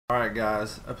Alright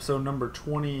guys, episode number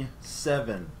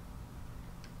 27.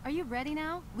 Are you ready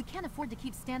now? We can't afford to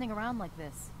keep standing around like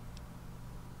this.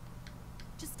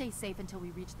 Just stay safe until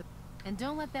we reach the... And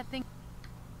don't let that thing...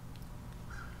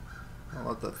 I'll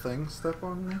let that thing step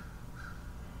on me.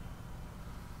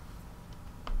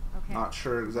 Okay. Not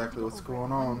sure exactly what's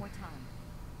going on. One more time.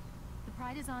 The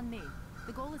pride is on me.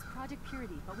 The goal is Project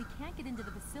Purity, but we can't get into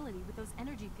the facility with those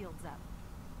energy fields up.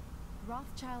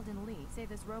 Rothschild and Lee say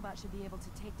this robot should be able to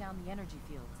take down the energy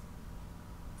fields.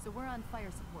 So we're on fire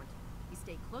support. We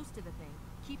stay close to the thing,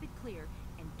 keep it clear,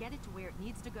 and get it to where it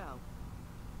needs to go.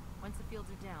 Once the fields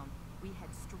are down, we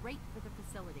head straight for the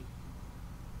facility.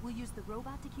 We'll use the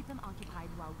robot to keep them occupied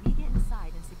while we get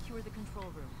inside and secure the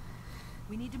control room.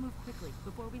 We need to move quickly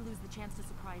before we lose the chance to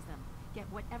surprise them. Get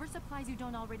whatever supplies you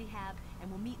don't already have,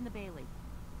 and we'll meet in the Bailey.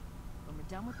 When we're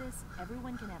done with this,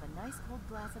 everyone can have a nice cold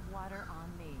glass of water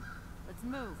on me. Let's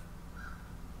move.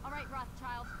 All right,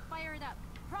 Rothschild, fire it up.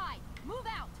 Pride, move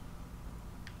out!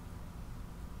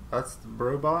 That's the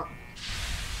robot?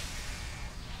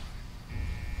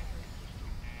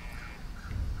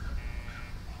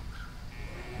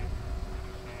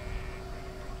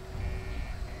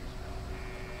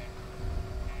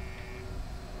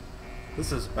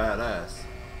 This is badass.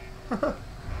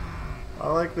 I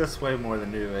like this way more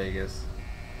than New Vegas.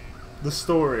 The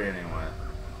story, anyway.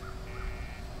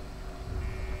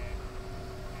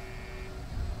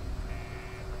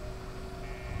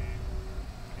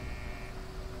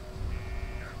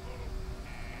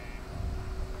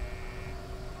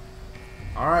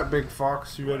 Alright, Big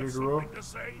Fox, you ready to roll?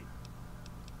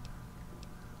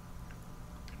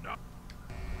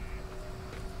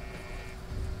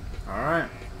 Alright.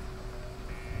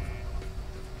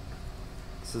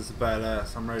 This is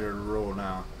badass. I'm ready to roll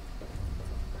now.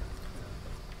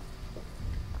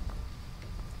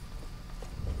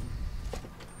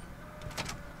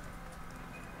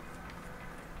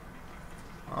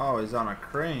 Oh, he's on a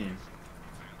crane.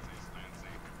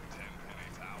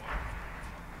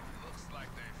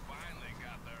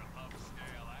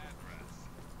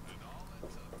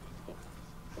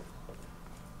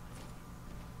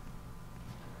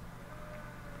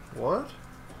 What?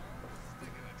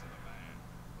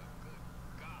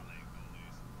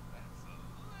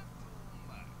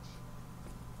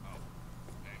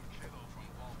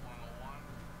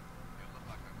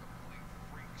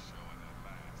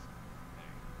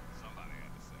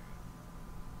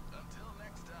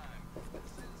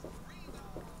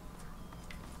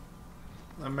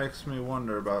 That makes me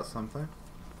wonder about something.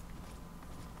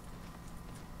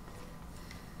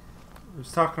 I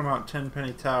was talking about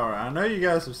Tenpenny Tower. I know you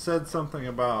guys have said something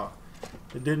about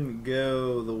it didn't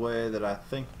go the way that I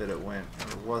think that it went,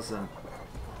 or wasn't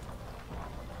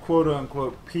quote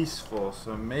unquote peaceful,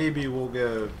 so maybe we'll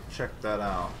go check that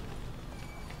out.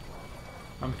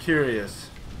 I'm curious.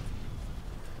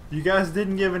 You guys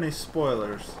didn't give any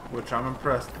spoilers, which I'm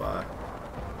impressed by,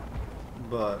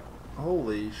 but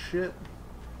holy shit.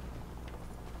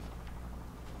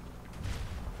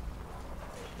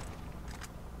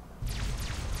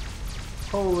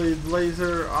 Holy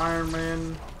laser Iron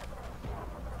Man.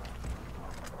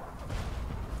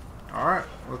 Alright,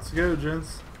 let's go,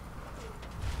 gents.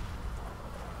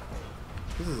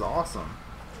 This is awesome.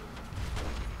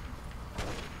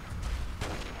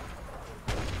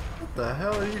 What the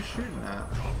hell are you shooting at?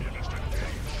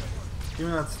 Give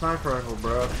me that sniper rifle,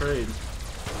 bro. I'll trade.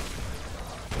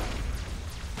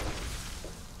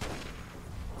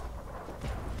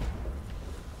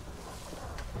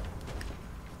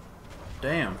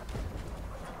 Damn.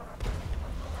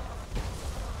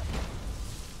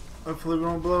 Hopefully we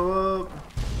won't blow up.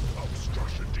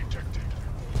 Obstruction detected.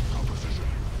 Composition: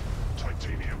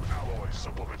 titanium alloy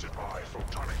supplemented by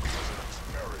photonic resonance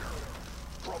barrier.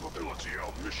 Probability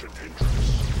of mission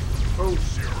hindrance: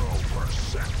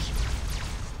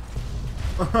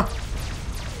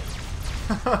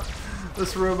 0%.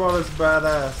 This robot is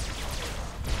badass.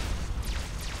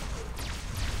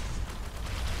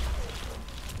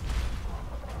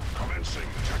 Commencing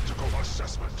tactical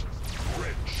assessment.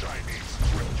 Red shiny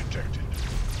threat detected.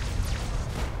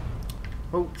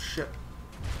 Oh shit.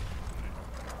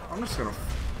 I'm just gonna...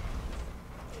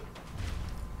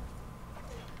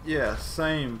 Yeah,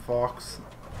 same, Fox.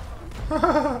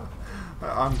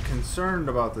 I'm concerned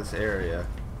about this area.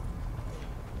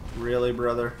 Really,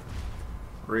 brother?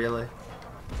 Really?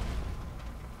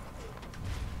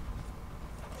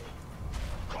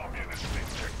 Communist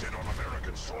detected on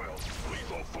American soil.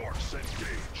 Lethal force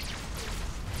engaged.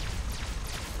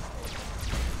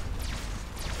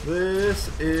 This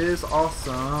is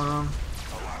awesome.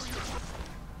 Alaska's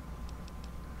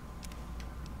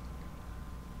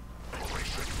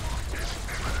operation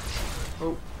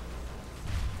Oh.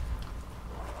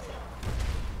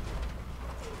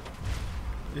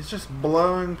 He's just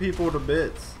blowing people to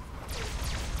bits.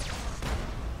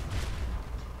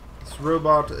 This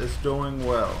robot is doing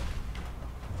well.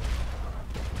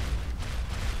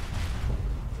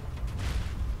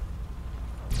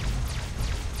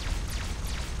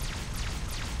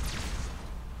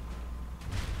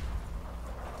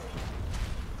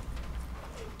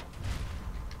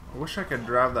 I wish I could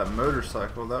drive that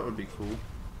motorcycle. That would be cool.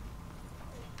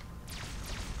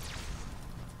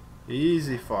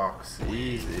 Easy, Fox.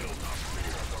 Easy.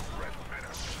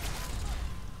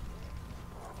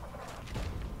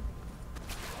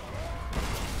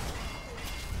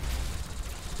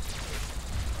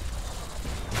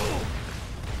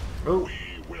 Oh.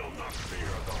 We will not fear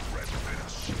the Red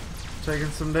Menace.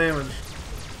 Taking some damage.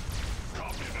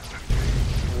 Communist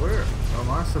engaged. Where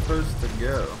am I supposed to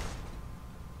go?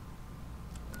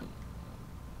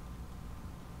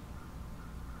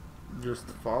 Just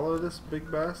follow this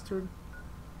big bastard?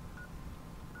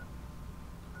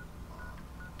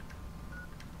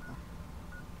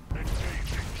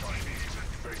 Engaging Chinese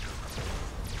invader.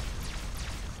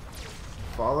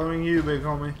 Following you, big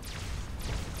homie.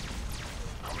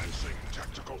 Commencing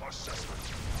tactical assessment.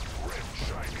 Red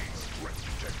Chinese threat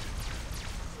detected.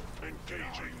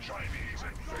 Engaging Chinese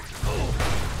invader.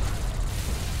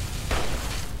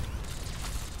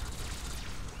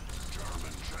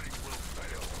 German tank will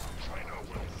fail. China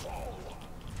will fall.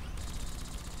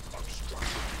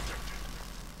 Obstruction detected.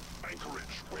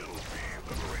 Anchorage will be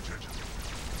liberated.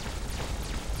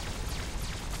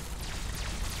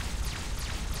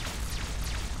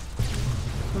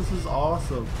 This is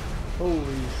awesome.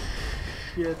 Holy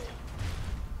shit.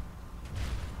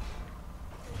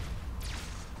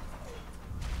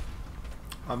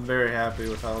 I'm very happy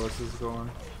with how this is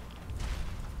going.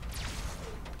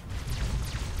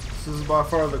 This is by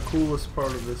far the coolest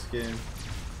part of this game.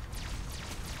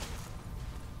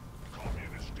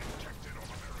 Communist detected on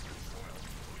American soil.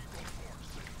 Lethal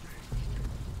force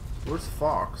engaged. Where's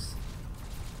Fox?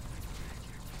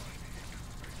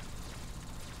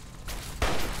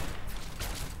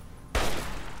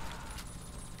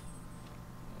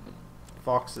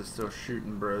 Fox is still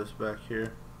shooting bros back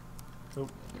here. Oh.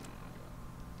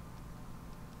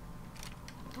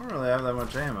 I don't really have that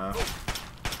much ammo.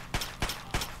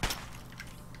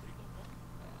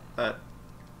 That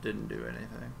didn't do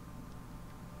anything.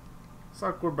 It's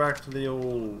like we're back to the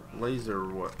old laser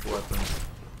weapons.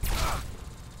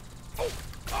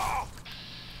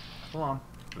 Come on,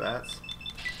 bats.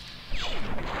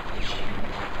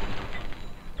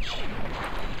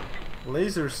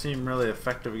 Lasers seem really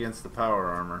effective against the power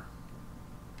armor.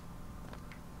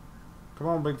 Come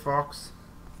on, Big Fox.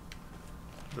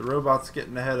 The robot's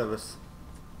getting ahead of us.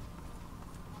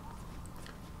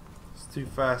 It's too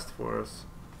fast for us.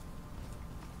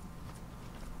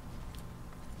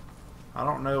 I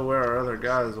don't know where our other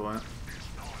guys went.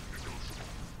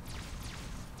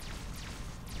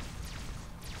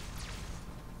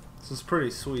 This is pretty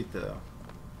sweet though.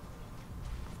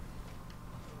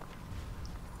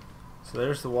 So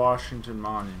there's the Washington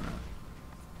Monument.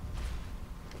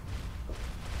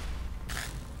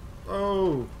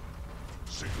 Oh!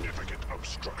 Significant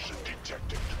obstruction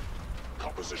detected.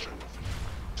 Composition.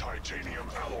 Titanium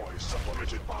alloy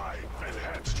supplemented by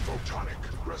enhanced photonic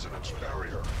resonance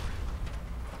barrier.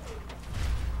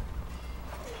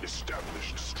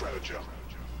 Established stratagem.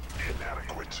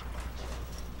 Inadequate.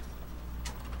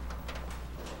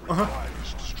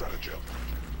 Revised stratagem.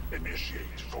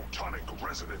 Initiate photonic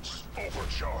resonance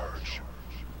overcharge.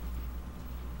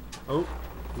 Oh,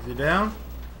 is he down?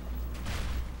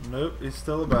 Nope, he's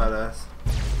still a badass.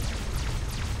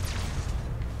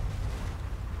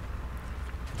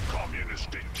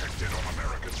 Communist detected on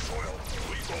American soil.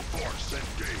 Lethal force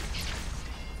engaged.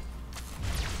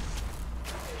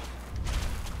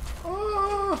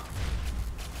 Oh!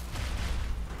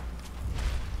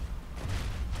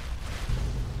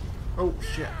 Oh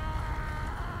shit.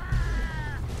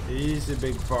 Easy,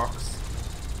 Big Fox.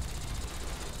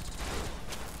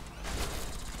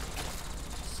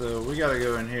 So we gotta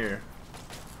go in here.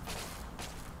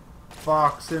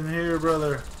 Fox in here,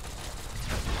 brother.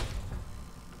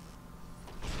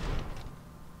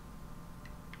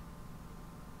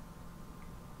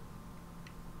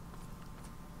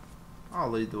 I'll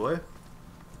lead the way.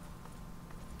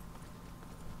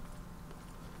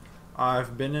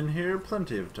 I've been in here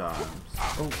plenty of times.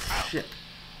 Oh shit.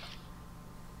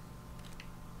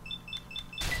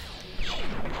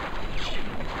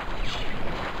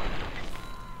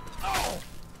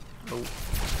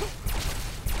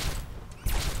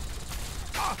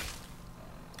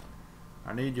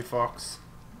 I need you, Fox.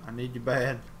 I need you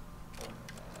bad.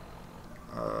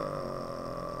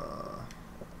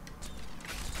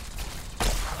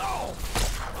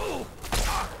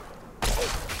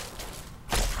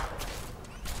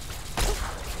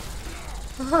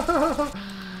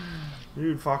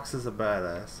 Dude, Fox is a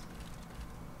badass.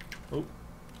 Oh.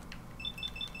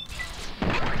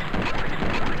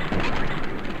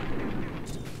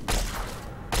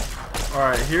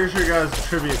 Alright, here's your guys'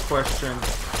 trivia question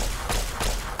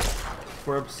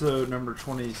for episode number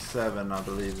 27, I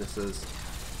believe this is.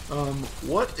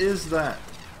 What is that?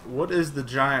 What is the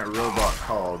giant robot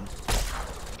called?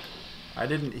 I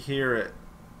didn't hear it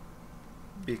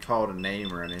be called a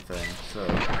name or anything, so...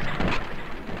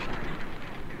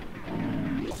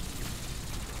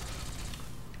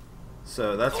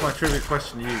 So that's my trivia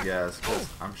question to you guys, because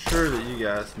I'm sure that you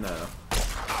guys know.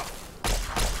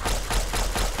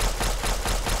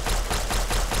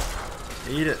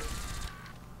 Eat it.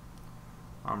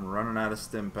 I'm running out of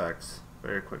stim packs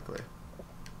very quickly.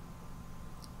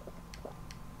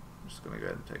 I'm just going to go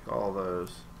ahead and take all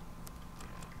those.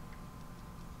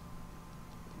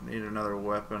 Need another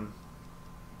weapon.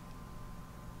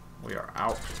 We are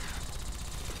out.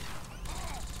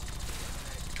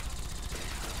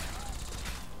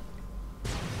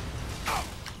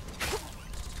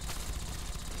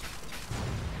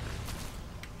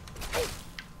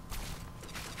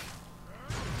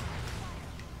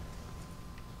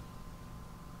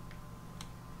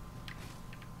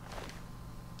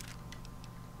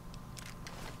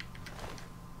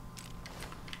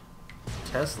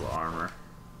 Tesla armor.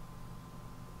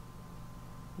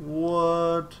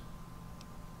 What?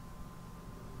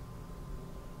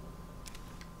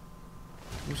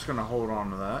 I'm just gonna hold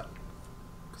on to that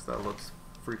because that looks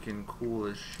freaking cool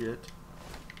as shit.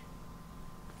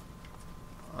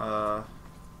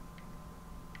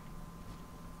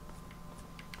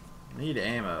 Need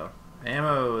ammo.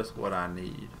 Ammo is what I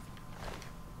need.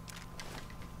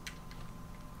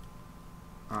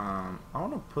 I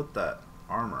want to put that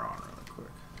armor on really quick.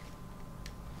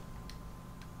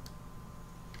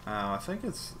 I think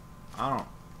it's I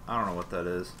don't know what that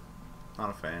is. Not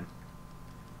a fan.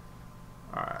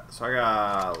 Alright, so I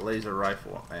got laser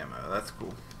rifle ammo. That's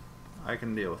cool. I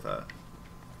can deal with that.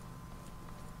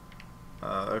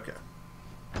 Okay.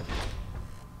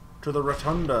 To the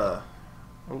rotunda.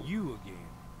 Oh. You again.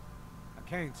 I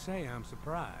can't say I'm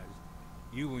surprised.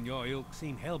 You and your ilk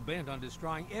seem hell-bent on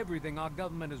destroying everything our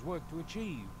government has worked to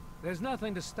achieve. There's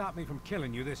nothing to stop me from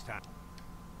killing you this time.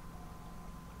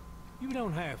 You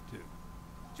don't have to.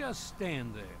 Just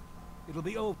stand there. It'll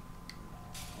be over.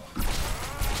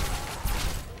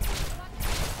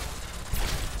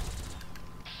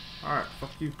 Alright,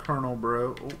 fuck you, Colonel,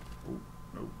 bro. Oh,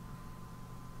 nope.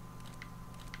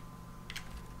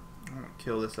 I'm gonna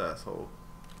kill this asshole.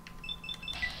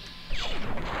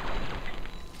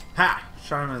 Ha!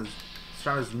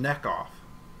 Shot his neck off.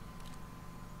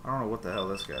 I don't know what the hell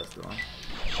this guy's doing.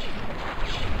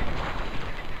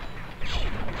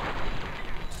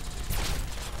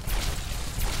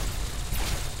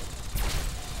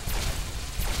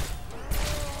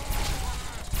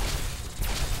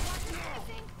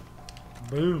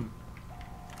 Boom.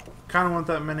 Kinda want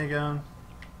that minigun,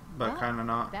 but Well, kinda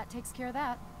not. That takes care of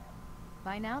that.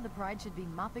 By now, the Pride should be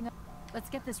mopping up. Let's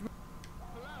get this. Hello?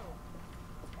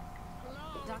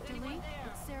 Hello? Dr. Anyone Lee, there?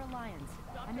 it's Sarah Lyons.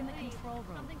 I'm in the Lee, control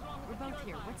room. something's wrong with We're the both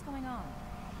here. purifier. What's going on?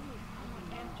 I'm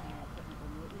managing the equipment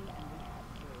remotely, and we have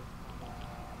serious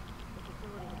problems. The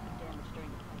facility has been damaged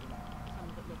during the fighting. Some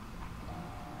of it looks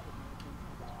accidental, some of it may have been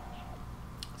sabotage.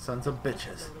 Sons of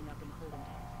bitches. Loading up in holding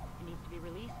tanks. It needs to be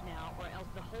released now, or else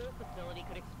the whole facility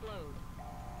could explode.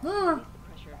 Ah. Release the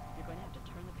pressure. You're going to have to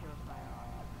turn the purifier on.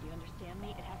 Do you understand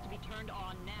me? It has to be turned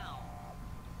on now.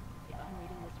 If I'm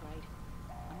reading this right,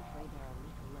 I'm afraid there are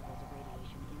lethal levels of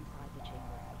radiation inside the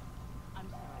chamber. I'm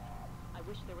sorry. I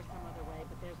wish there was some other way,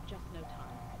 but there's just no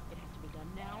time. It has to be done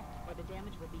now, or the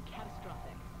damage will be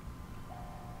catastrophic.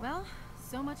 Well,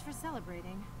 so much for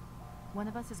celebrating. One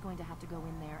of us is going to have to go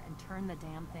in there and turn the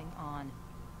damn thing on.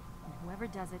 And whoever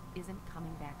does it isn't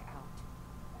coming back out.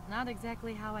 Not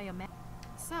exactly how I imagine.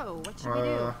 So, what should we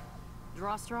do?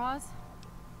 Draw straws?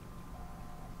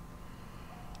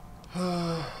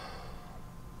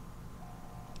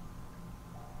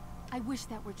 I wish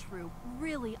that were true.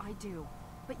 Really, I do.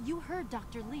 But you heard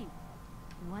Dr. Lee.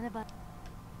 One of us...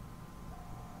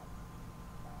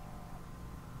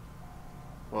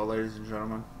 Well, ladies and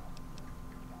gentlemen.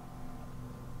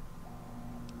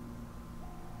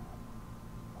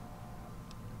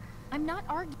 I'm not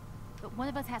arguing, but one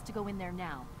of us has to go in there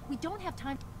now. We don't have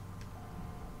time...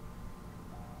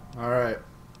 Alright.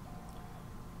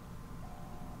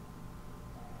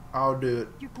 I'll do it.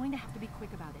 You're going to have to be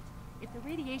quick about it. If the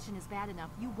radiation is bad enough,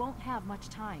 you won't have much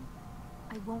time.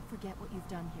 I won't forget what you've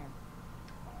done here.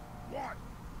 What?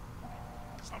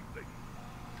 Something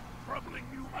troubling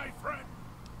you, my friend?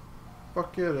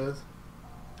 Fuck yeah, it is.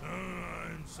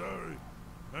 I'm sorry,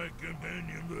 my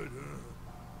companion,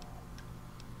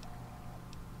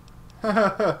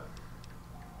 but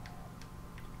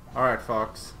Alright,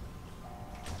 Fox.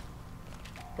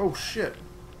 Oh shit.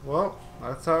 Well,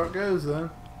 that's how it goes then.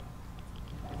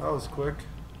 That was quick.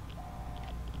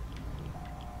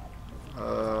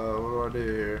 What do I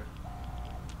do here?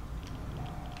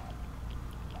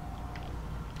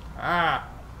 Ah!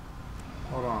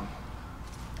 Hold on.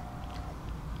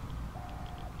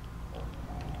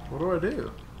 What do I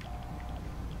do?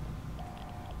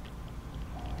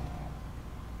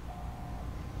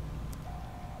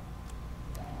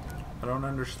 I don't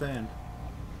understand.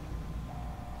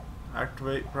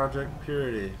 Activate Project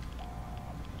Purity.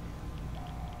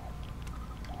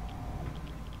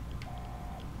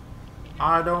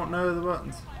 I don't know the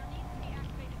buttons.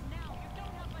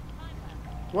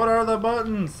 What are the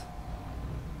buttons?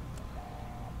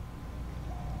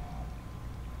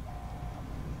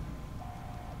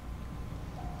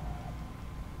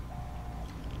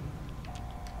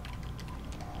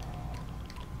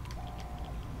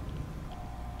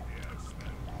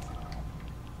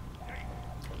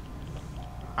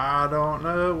 I don't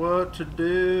know what to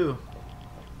do.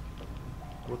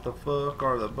 What the fuck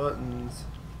are the buttons?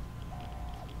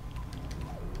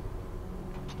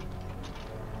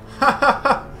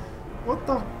 What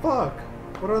the fuck?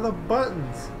 What are the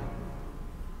buttons?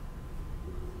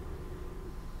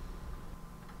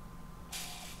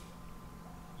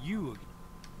 You again.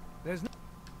 There's no...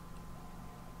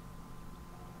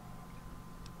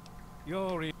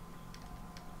 You're in...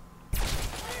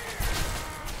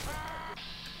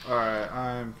 Alright,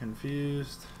 I'm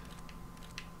confused.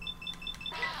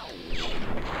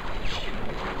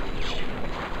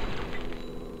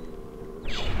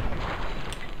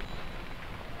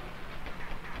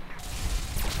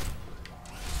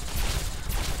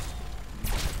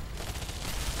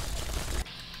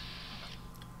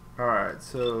 Alright,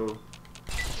 so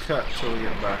cut till we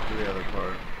get back to the other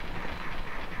part.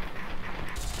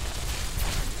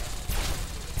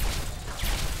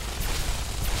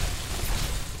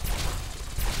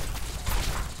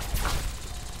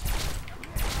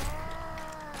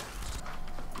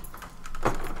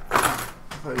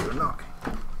 I thought you were knocking.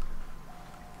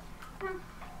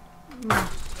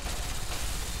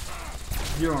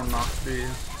 You don't knock, do you?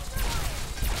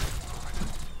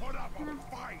 put up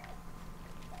a fight.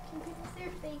 Can you see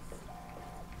your face?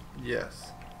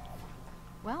 Yes.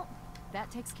 Well,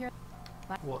 that takes care of...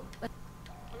 What?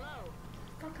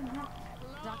 Fuck him up.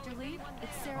 Dr. Lee,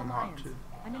 it's Sarah I'm hot Lyons. too.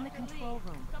 I'm in the control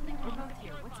room. We're both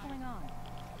here. What's going on?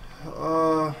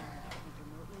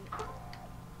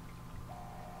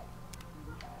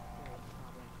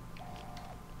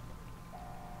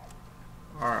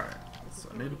 Alright. So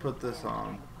I need to put this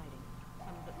on.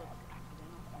 Some of it looks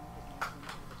accidental, some of it might have been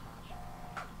sabotage.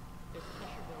 There's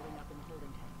pressure building up in the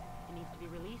holding tank. It needs to be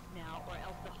released now, or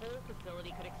else the whole facility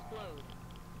could explode.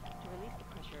 To release the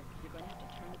pressure, you're going to have to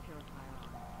turn the purifier on.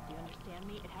 Do you understand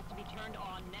me? It has to be turned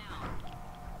on now.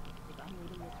 If I'm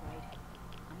reading this right,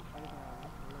 I'm afraid there are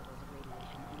lethal levels of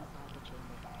radiation inside the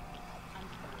chamber. I'm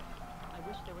sorry. I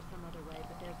wish there was some other way,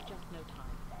 but there's just no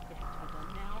time. It has to be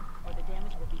done now, or the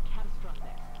damage will be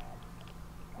catastrophic.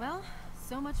 Well,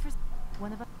 so much for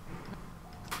one of us.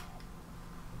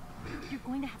 You're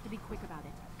going to have to be quick about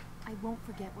it. I won't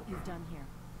forget what you've done here.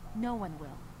 No one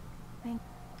will. Thank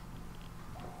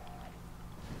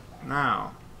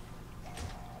Now.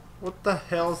 What the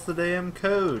hell's the damn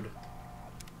code?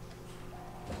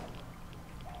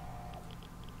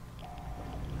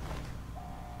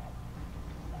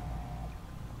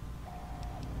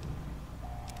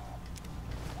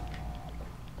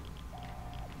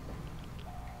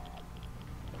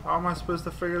 How am I supposed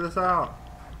to figure this out?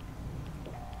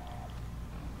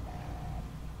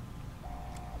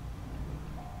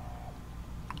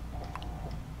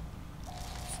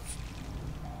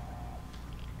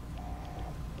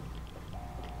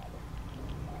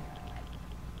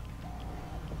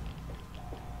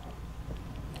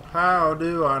 How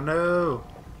do I know?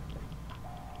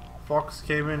 Fox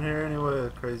came in here anyway,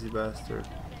 crazy bastard.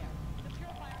 The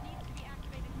purifier needs to be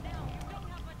activated now. You don't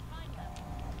have much time left.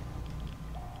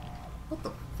 What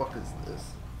the fuck is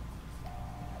this?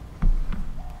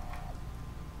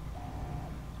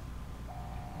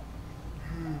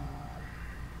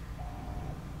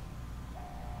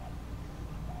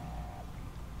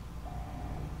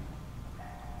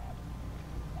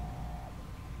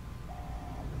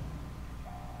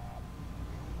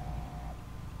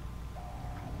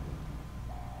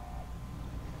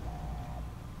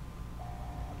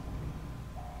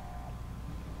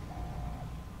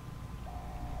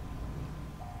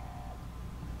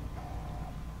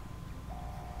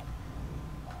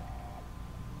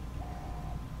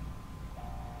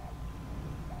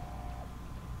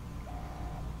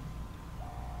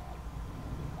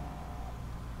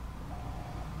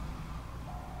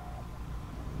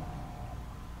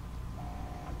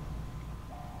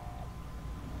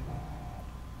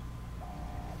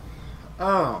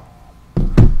 Oh.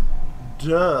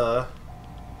 Duh.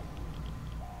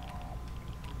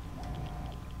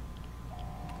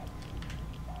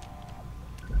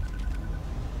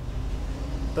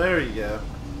 There you go.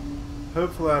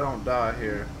 Hopefully I don't die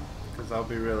here, because I'll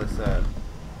be really sad.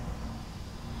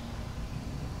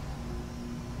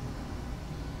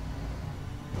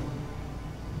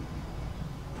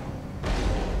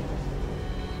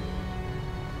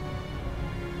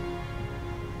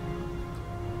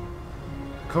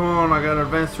 Come on, I got an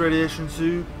advanced radiation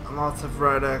suit and lots of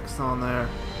Rad-X on there.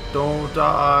 Don't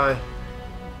die.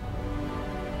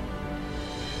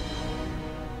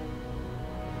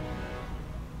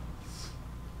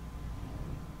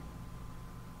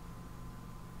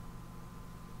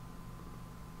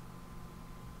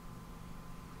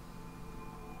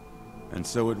 And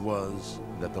so it was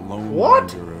that the lone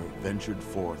What? wanderer ventured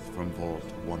forth from Vault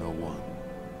 101,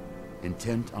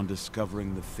 intent on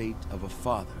discovering the fate of a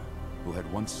father who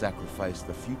had once sacrificed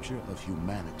the future of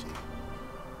humanity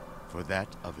for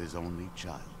that of his only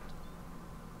child.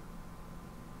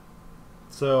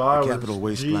 So I The was Capital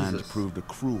Wasteland Jesus. proved a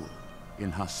cruel,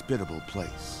 inhospitable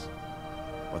place,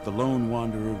 but the lone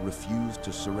wanderer refused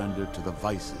to surrender to the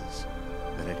vices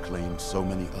that had claimed so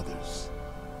many others.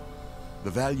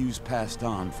 The values passed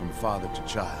on from father to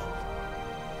child: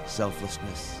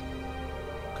 selflessness,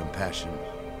 compassion,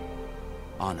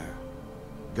 honor,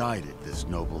 guided this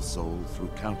noble soul through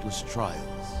countless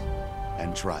trials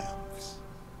and triumphs.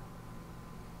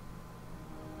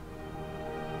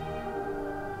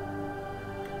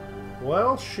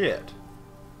 Well, shit.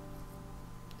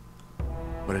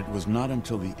 But it was not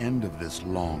until the end of this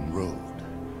long road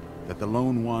that the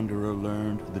lone wanderer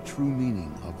learned the true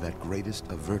meaning of that greatest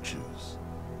of virtues: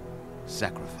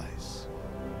 sacrifice.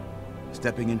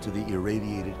 Stepping into the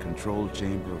irradiated control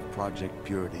chamber of Project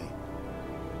Purity,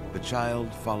 the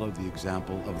child followed the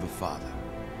example of the father,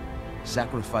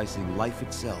 sacrificing life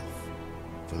itself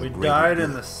for the We greater died in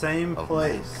good the same of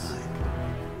place.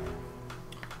 mankind.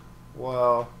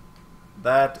 Well,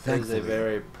 that is a Thankfully,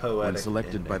 very poetic When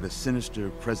selected by ending. the sinister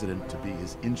president to be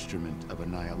his instrument of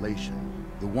annihilation,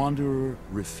 the Wanderer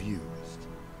refused.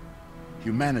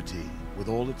 Humanity, with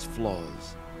all its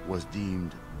flaws, was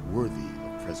deemed worthy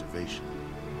of preservation.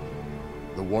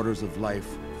 The waters of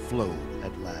life flowed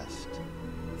at last,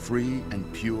 free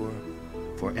and pure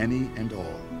for any and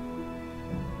all.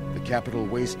 The Capital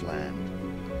Wasteland,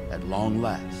 at long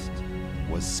last,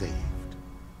 was saved.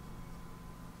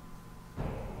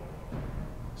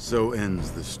 So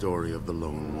ends the story of the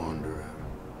lone wanderer,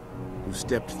 who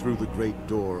stepped through the great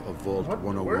door of Vault Where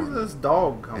 101 did this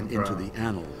dog come and from? into the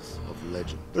annals of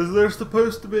legend. Is there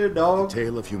supposed to be a The dog?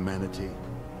 tale of humanity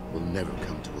will never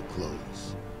come to a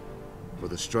close, for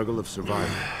the struggle of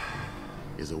survival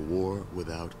is a war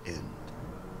without end.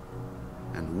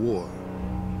 And war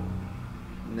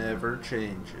Never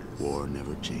changes.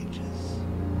 never changes.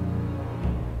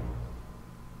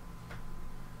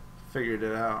 Figured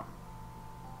it out.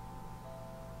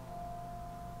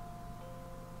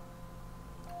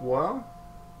 Well,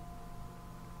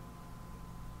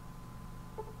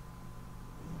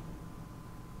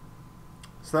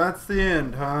 so that's the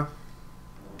end, huh?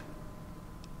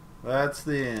 That's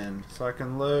the end. So I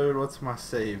can load, what's my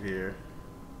save here?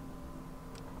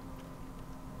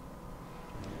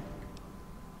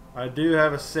 I do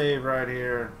have a save right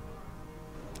here.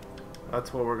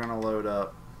 That's what we're gonna load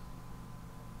up.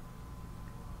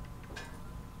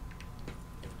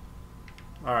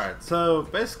 Alright, so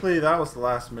basically that was the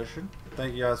last mission.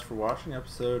 Thank you guys for watching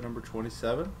episode number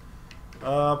 27.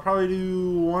 Probably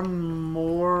do one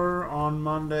more on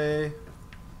Monday.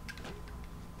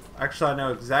 Actually, I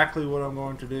know exactly what I'm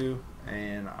going to do,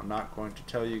 and I'm not going to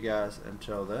tell you guys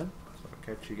until then. So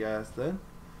I'll catch you guys then.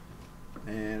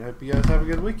 And hope you guys have a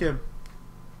good weekend.